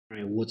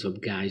Alright, what's up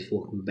guys?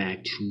 Welcome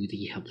back to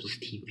the Helpless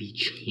TV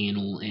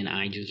channel, and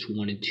I just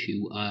wanted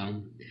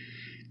to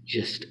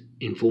just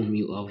inform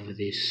you of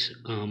this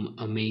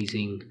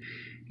amazing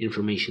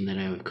information that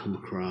I've come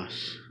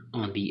across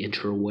on the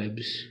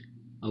interwebs,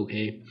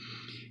 okay?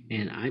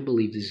 And I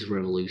believe this is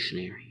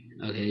revolutionary.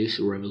 Okay, this is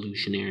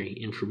revolutionary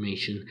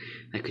information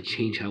that could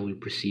change how we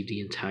perceive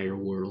the entire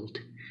world.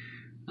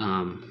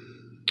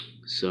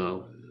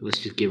 So let's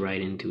just get right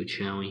into it,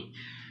 shall we?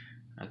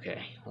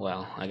 Okay,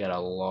 well, I gotta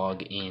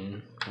log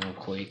in real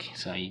quick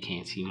so you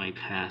can't see my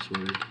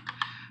password.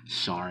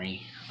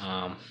 Sorry.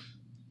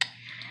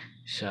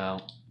 So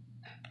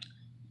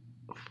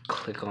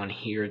click on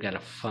here. Gotta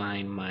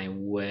find my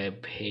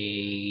web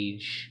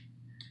page.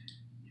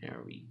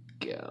 There we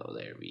go.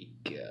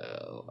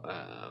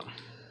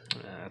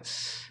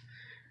 That's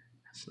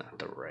not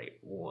the right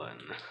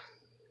one.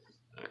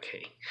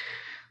 Okay.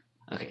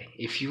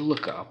 If you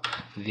look up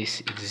this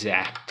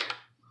exact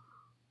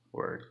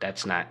word,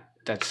 that's not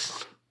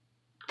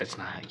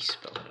how you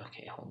spell it.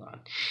 Okay, hold on.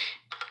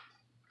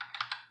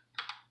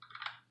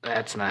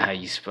 That's not how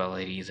you spell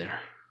it either.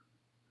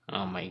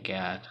 Oh my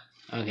god.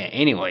 Okay,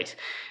 anyways,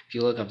 if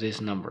you look up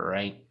this number,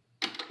 right,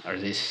 or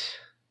this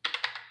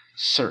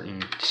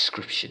certain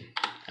description,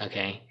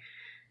 okay,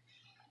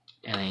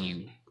 and then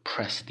you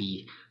press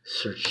the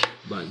search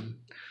button,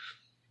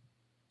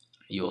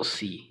 you'll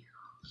see,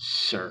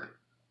 sir,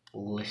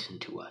 listen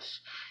to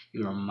us.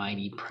 You're a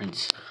mighty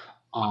prince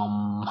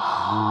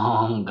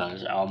among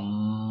us.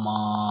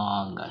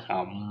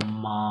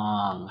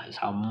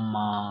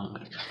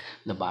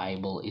 The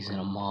Bible is an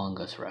Among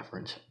Us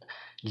reference.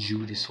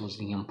 Judas was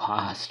the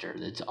imposter.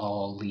 That's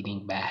all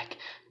leading back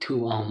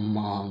to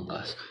Among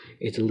Us.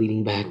 It's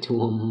leading back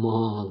to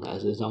Among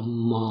Us. It's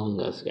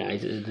Among Us,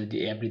 guys.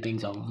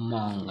 Everything's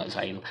Among Us.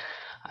 I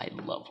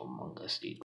love Among Us, dude.